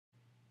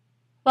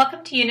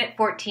Welcome to Unit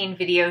 14,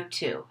 Video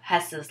 2,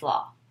 Hess's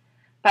Law.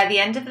 By the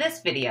end of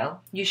this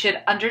video, you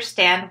should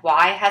understand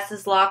why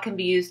Hess's Law can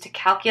be used to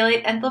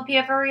calculate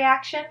enthalpy of a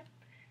reaction,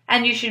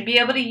 and you should be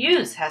able to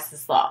use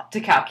Hess's Law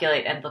to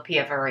calculate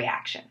enthalpy of a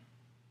reaction.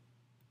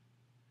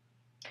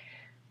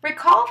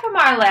 Recall from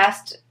our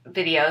last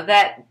video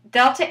that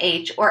delta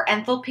H, or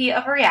enthalpy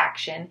of a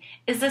reaction,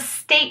 is a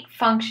state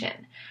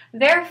function.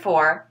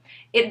 Therefore,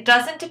 it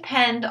doesn't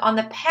depend on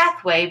the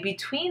pathway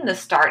between the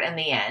start and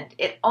the end.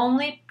 It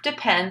only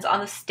depends on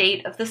the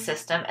state of the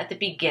system at the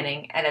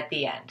beginning and at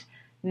the end,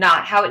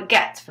 not how it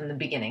gets from the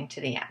beginning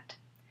to the end.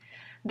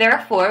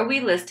 Therefore, we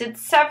listed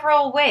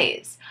several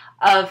ways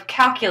of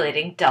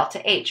calculating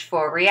delta H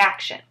for a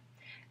reaction.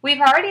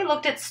 We've already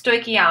looked at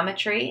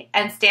stoichiometry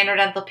and standard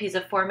enthalpies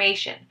of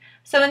formation.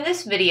 So in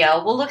this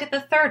video, we'll look at the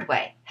third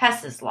way,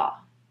 Hess's Law.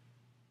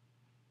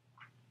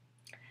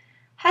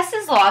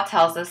 Hess's Law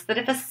tells us that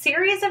if a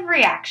series of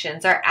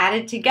reactions are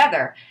added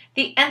together,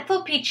 the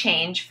enthalpy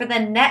change for the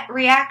net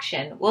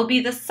reaction will be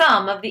the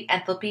sum of the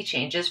enthalpy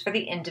changes for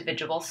the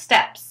individual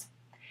steps.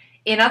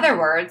 In other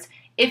words,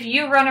 if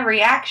you run a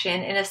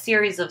reaction in a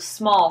series of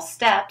small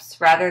steps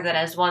rather than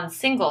as one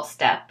single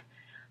step,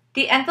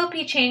 the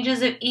enthalpy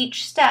changes of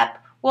each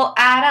step will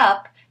add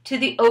up to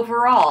the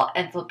overall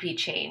enthalpy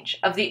change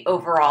of the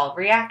overall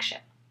reaction.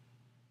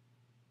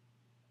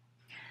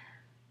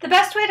 The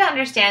best way to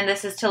understand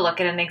this is to look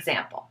at an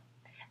example.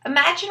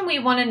 Imagine we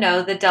want to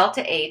know the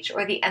delta H,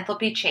 or the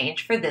enthalpy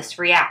change, for this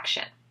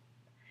reaction.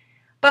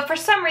 But for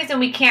some reason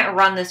we can't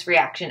run this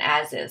reaction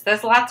as is.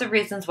 There's lots of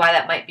reasons why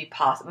that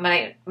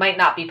might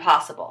not be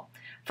possible.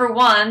 For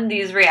one,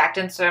 these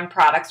reactants and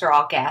products are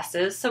all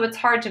gases, so it's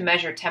hard to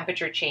measure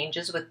temperature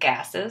changes with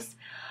gases.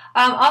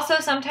 Also,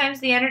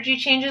 sometimes the energy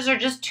changes are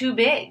just too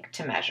big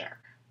to measure.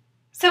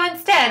 So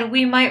instead,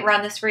 we might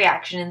run this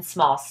reaction in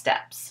small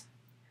steps.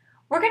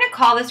 We're going to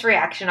call this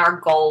reaction our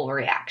goal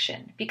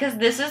reaction, because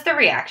this is the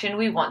reaction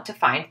we want to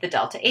find the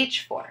delta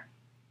H for.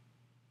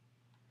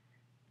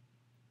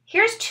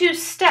 Here's two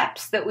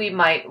steps that we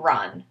might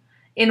run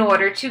in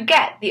order to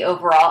get the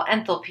overall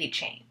enthalpy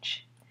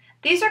change.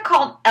 These are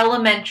called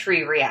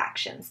elementary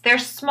reactions. They're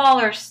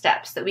smaller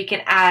steps that we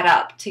can add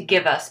up to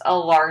give us a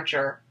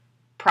larger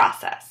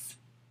process.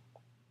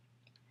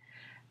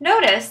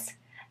 Notice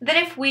that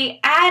if we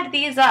add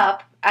these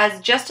up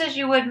just as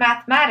you would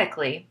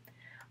mathematically,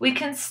 we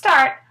can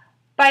start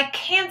by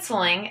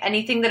canceling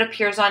anything that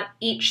appears on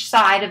each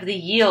side of the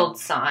yield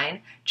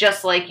sign,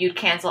 just like you'd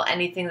cancel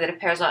anything that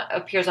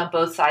appears on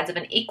both sides of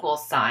an equal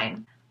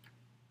sign.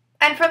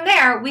 And from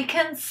there, we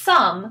can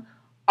sum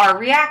our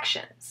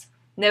reactions.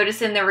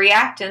 Notice in the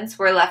reactants,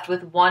 we're left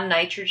with 1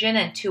 nitrogen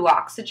and 2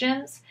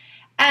 oxygens,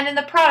 and in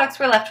the products,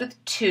 we're left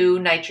with 2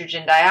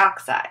 nitrogen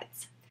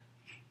dioxides.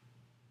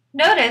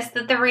 Notice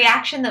that the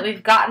reaction that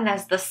we've gotten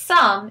as the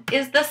sum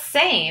is the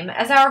same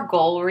as our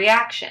goal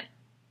reaction.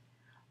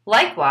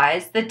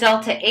 Likewise, the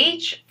delta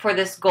H for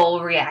this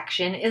goal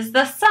reaction is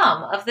the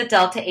sum of the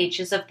delta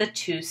H's of the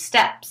two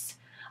steps.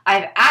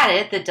 I've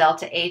added the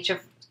delta H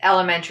of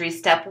elementary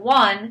step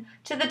 1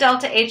 to the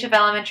delta H of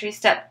elementary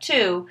step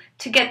 2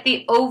 to get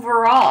the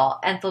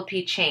overall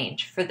enthalpy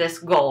change for this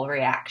goal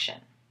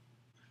reaction.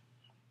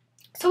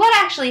 So what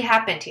actually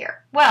happened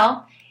here?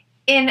 Well,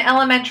 in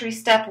elementary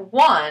step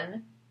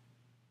 1,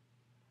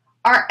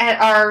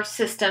 our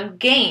system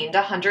gained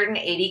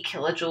 180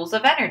 kilojoules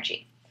of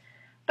energy.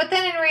 But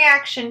then in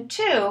reaction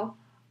 2,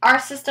 our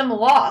system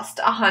lost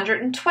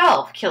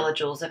 112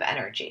 kilojoules of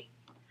energy.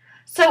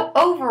 So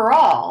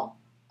overall,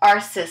 our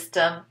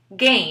system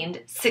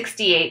gained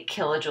 68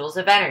 kilojoules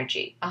of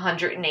energy,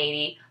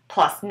 180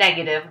 plus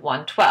negative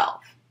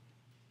 112.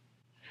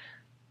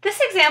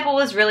 This example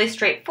was really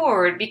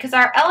straightforward because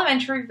our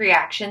elementary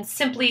reaction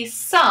simply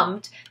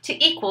summed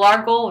to equal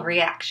our goal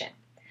reaction.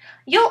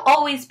 You'll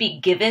always be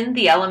given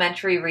the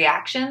elementary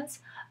reactions,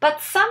 but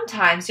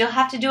sometimes you'll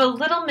have to do a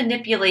little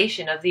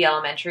manipulation of the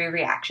elementary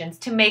reactions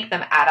to make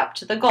them add up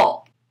to the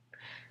goal.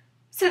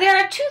 So there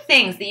are two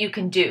things that you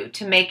can do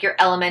to make your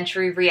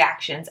elementary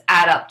reactions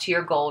add up to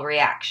your goal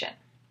reaction.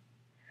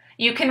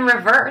 You can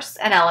reverse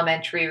an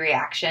elementary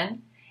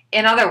reaction.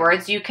 In other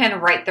words, you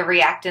can write the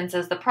reactants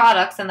as the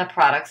products and the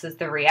products as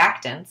the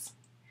reactants.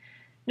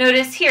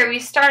 Notice here we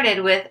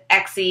started with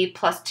Xe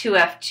plus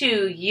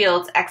 2F2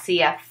 yields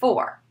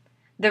XeF4.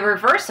 The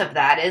reverse of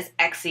that is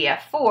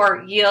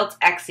XeF4 yields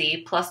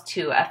Xe plus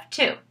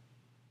 2F2.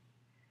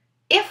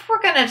 If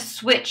we're going to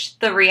switch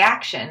the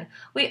reaction,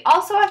 we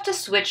also have to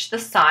switch the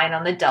sign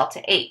on the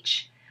delta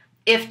H.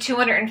 If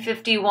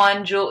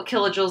 251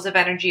 kilojoules of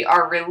energy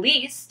are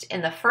released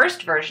in the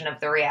first version of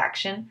the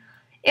reaction,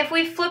 if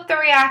we flip the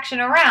reaction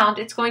around,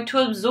 it's going to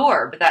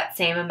absorb that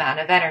same amount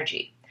of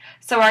energy.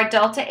 So our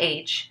delta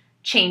H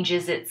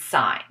changes its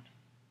sign.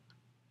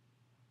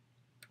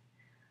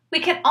 We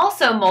can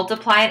also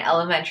multiply an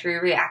elementary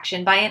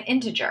reaction by an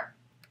integer.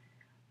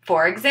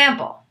 For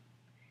example,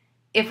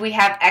 if we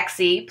have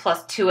Xe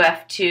plus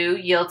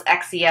 2F2 yields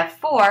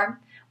XeF4,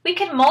 we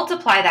can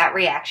multiply that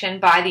reaction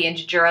by the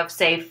integer of,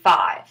 say,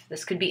 5.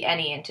 This could be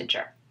any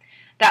integer.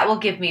 That will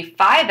give me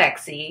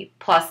 5xe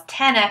plus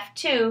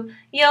 10f2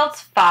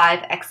 yields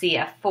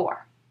 5xeF4.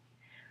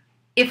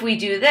 If we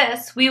do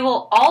this, we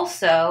will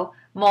also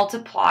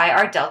multiply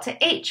our delta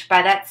H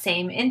by that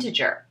same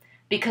integer,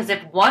 because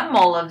if 1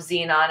 mole of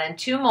xenon and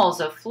 2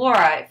 moles of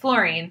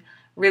fluorine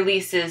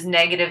releases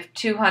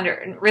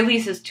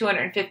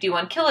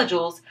 251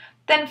 kilojoules,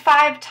 then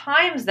 5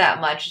 times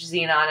that much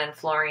xenon and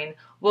fluorine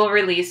will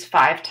release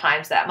 5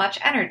 times that much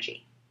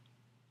energy.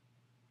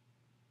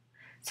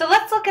 So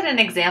let's look at an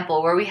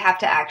example where we have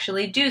to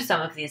actually do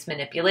some of these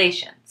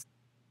manipulations.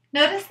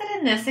 Notice that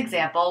in this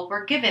example,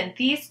 we're given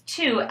these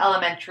two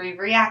elementary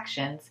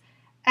reactions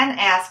and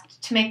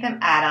asked to make them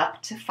add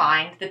up to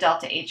find the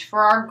delta H for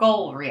our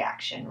goal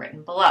reaction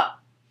written below.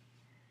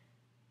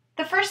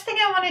 The first thing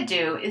I want to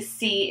do is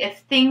see if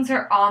things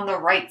are on the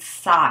right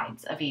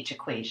sides of each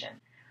equation.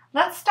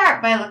 Let's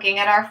start by looking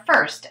at our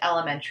first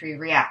elementary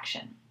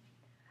reaction.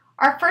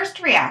 Our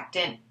first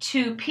reactant,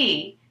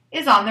 2P,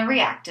 is on the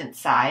reactant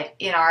side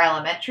in our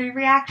elementary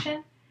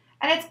reaction,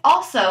 and it's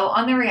also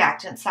on the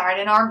reactant side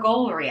in our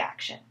goal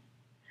reaction.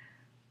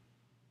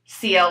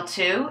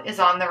 Cl2 is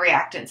on the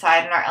reactant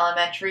side in our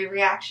elementary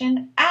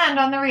reaction and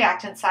on the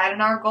reactant side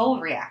in our goal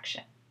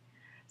reaction.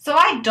 So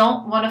I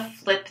don't want to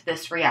flip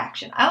this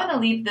reaction. I want to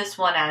leave this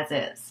one as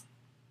is.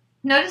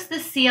 Notice the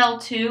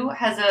Cl2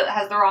 has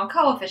the wrong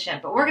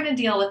coefficient, but we're going to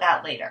deal with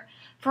that later.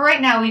 For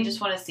right now, we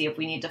just want to see if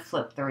we need to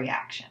flip the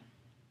reaction.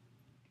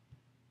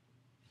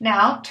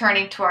 Now,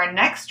 turning to our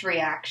next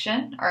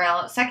reaction,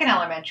 our second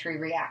elementary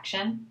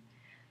reaction,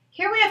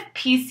 here we have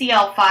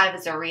PCl5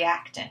 as a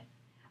reactant,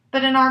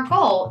 but in our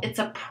goal, it's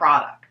a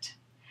product.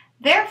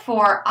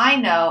 Therefore, I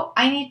know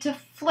I need to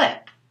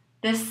flip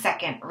this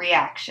second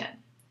reaction.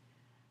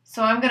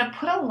 So I'm going to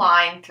put a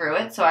line through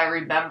it so I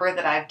remember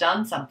that I've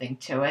done something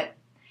to it,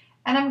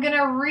 and I'm going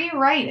to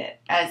rewrite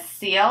it as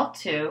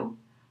Cl2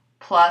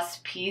 plus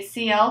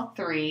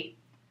PCl3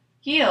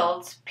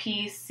 yields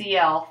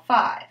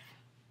PCl5.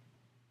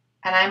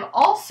 And I'm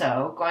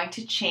also going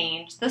to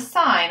change the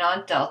sign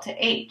on delta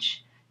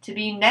H to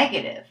be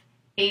negative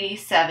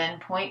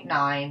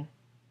 87.9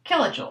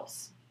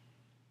 kilojoules.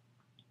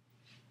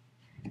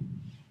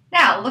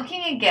 Now,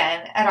 looking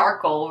again at our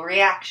goal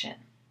reaction.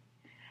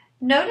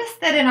 Notice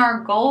that in our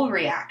goal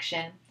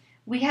reaction,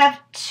 we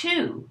have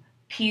 2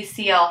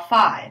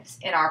 PCl5s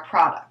in our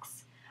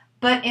products,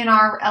 but in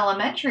our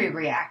elementary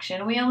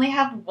reaction, we only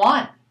have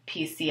 1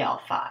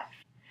 PCl5.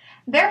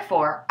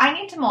 Therefore, I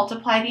need to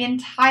multiply the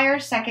entire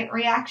second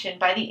reaction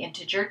by the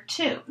integer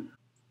 2,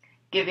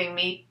 giving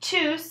me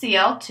 2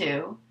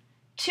 Cl2,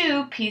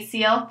 2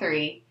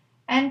 PCl3,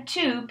 and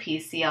 2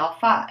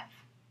 PCl5.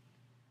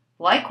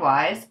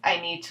 Likewise,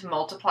 I need to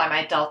multiply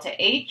my delta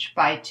H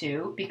by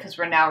 2 because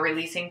we're now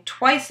releasing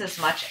twice as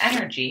much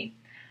energy.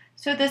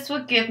 So this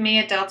will give me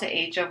a delta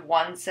H of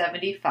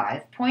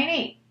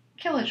 175.8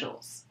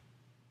 kilojoules.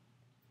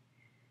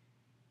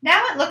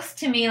 Now it looks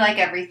to me like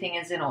everything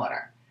is in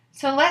order.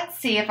 So let's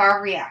see if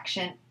our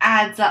reaction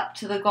adds up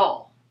to the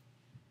goal.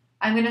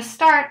 I'm going to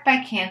start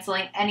by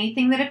canceling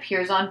anything that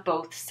appears on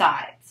both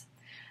sides.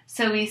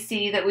 So we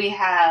see that we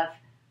have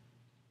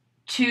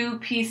 2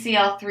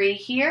 PCl3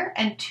 here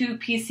and 2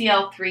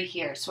 PCl3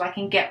 here, so I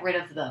can get rid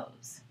of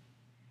those.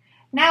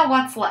 Now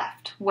what's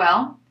left?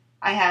 Well,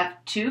 I have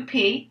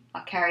 2P,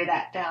 I'll carry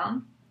that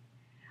down.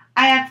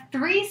 I have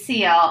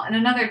 3Cl and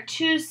another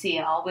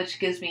 2Cl, which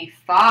gives me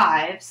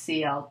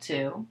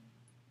 5Cl2.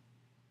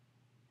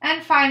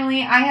 And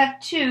finally, I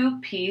have 2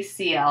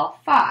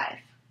 PCl5.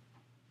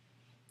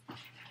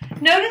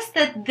 Notice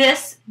that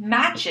this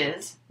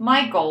matches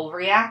my goal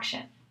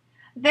reaction.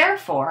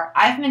 Therefore,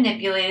 I've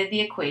manipulated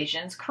the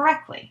equations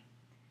correctly.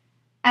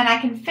 And I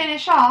can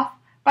finish off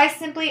by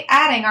simply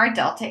adding our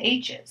delta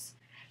H's.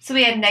 So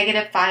we had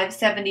negative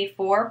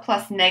 574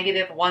 plus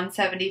negative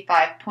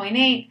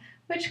 175.8,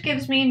 which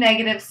gives me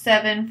negative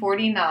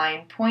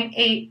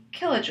 749.8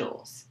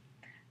 kilojoules.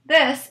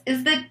 This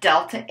is the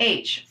delta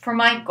H for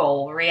my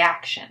goal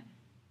reaction.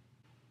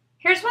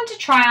 Here's one to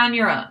try on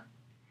your own.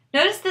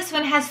 Notice this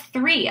one has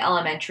 3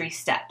 elementary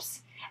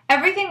steps.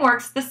 Everything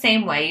works the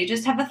same way, you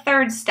just have a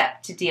third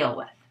step to deal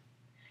with.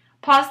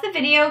 Pause the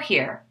video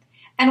here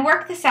and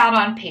work this out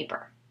on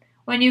paper.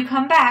 When you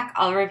come back,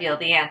 I'll reveal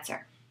the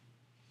answer.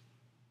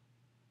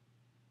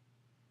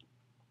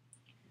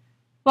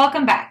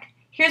 Welcome back.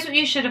 Here's what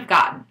you should have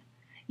gotten.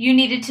 You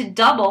needed to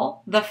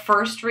double the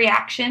first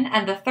reaction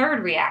and the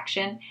third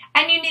reaction,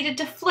 and you needed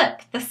to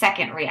flip the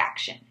second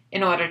reaction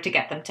in order to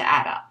get them to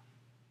add up.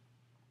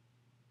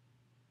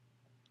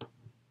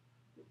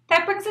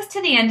 That brings us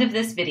to the end of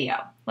this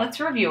video. Let's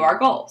review our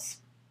goals.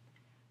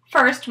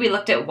 First, we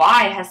looked at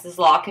why Hess's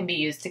law can be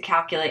used to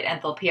calculate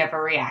enthalpy of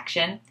a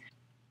reaction,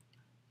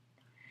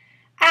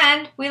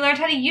 and we learned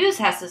how to use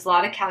Hess's law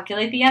to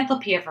calculate the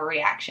enthalpy of a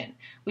reaction.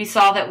 We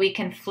saw that we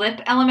can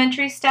flip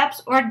elementary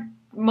steps or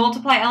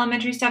multiply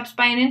elementary steps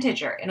by an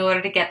integer in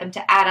order to get them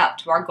to add up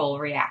to our goal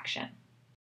reaction.